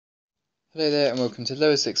Hello there and welcome to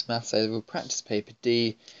Lower 6 Maths A-Level Practice Paper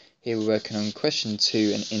D. Here we're working on question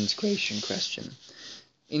 2, an integration question.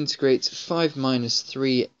 Integrate 5 minus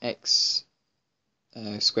 3x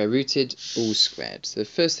square rooted all squared. So the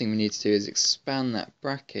first thing we need to do is expand that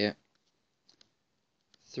bracket.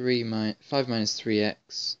 5 minus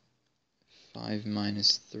 3x, 5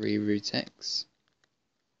 minus 3 root x.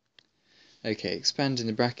 Okay, expanding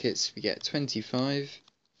the brackets, we get 25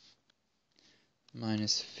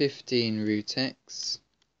 minus 15 root x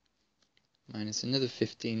minus another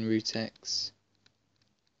 15 root x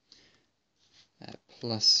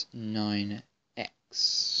plus 9x.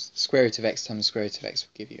 Square root of x times square root of x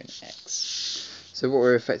will give you an x. So what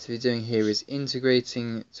we're effectively doing here is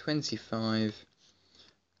integrating 25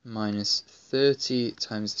 minus 30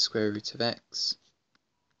 times the square root of x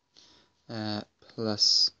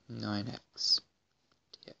plus 9x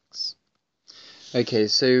dx. Okay,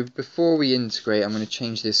 so before we integrate, I'm going to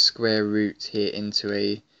change this square root here into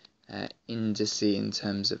a indice in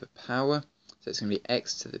terms of a power. So it's going to be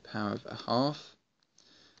x to the power of a half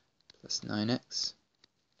plus 9x.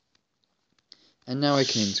 And now I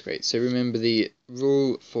can integrate. So remember the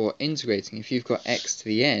rule for integrating, if you've got x to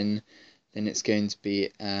the n, then it's going to be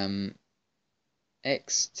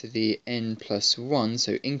x to the n plus 1,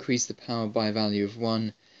 so increase the power by a value of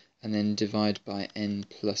 1, and then divide by n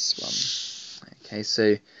plus 1. Okay,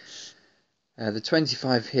 so the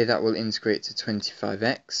 25 here, that will integrate to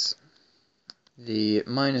 25x. The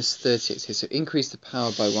minus 30x here, so increase the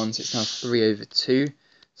power by 1, so it's now 3 over 2.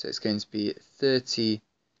 So it's going to be 30x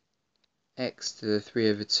to the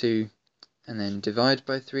 3 over 2, and then divide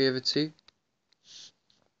by 3 over 2,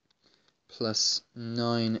 plus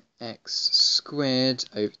 9x squared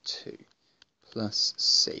over 2, plus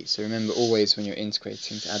c. So remember always when you're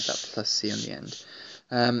integrating to add that plus c on the end.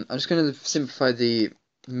 I'm just going to simplify the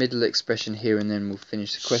middle expression here and then we'll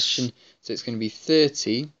finish the question. So it's going to be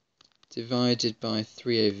 30 divided by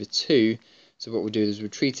 3 over 2. So what we'll do is we'll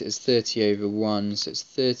treat it as 30 over 1. So it's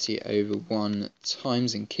 30 over 1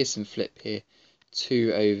 times, and kiss and flip here,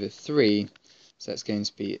 2 over 3. So that's going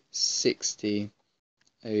to be 60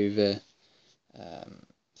 over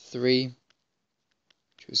 3,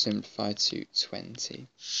 which will simplify to 20.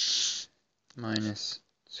 Minus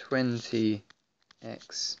 20x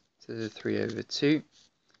to the 3 over 2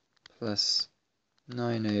 plus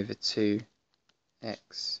 9 over 2x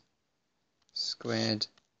squared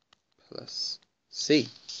plus c.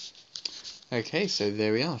 Okay, so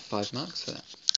there we are, 5 marks for that.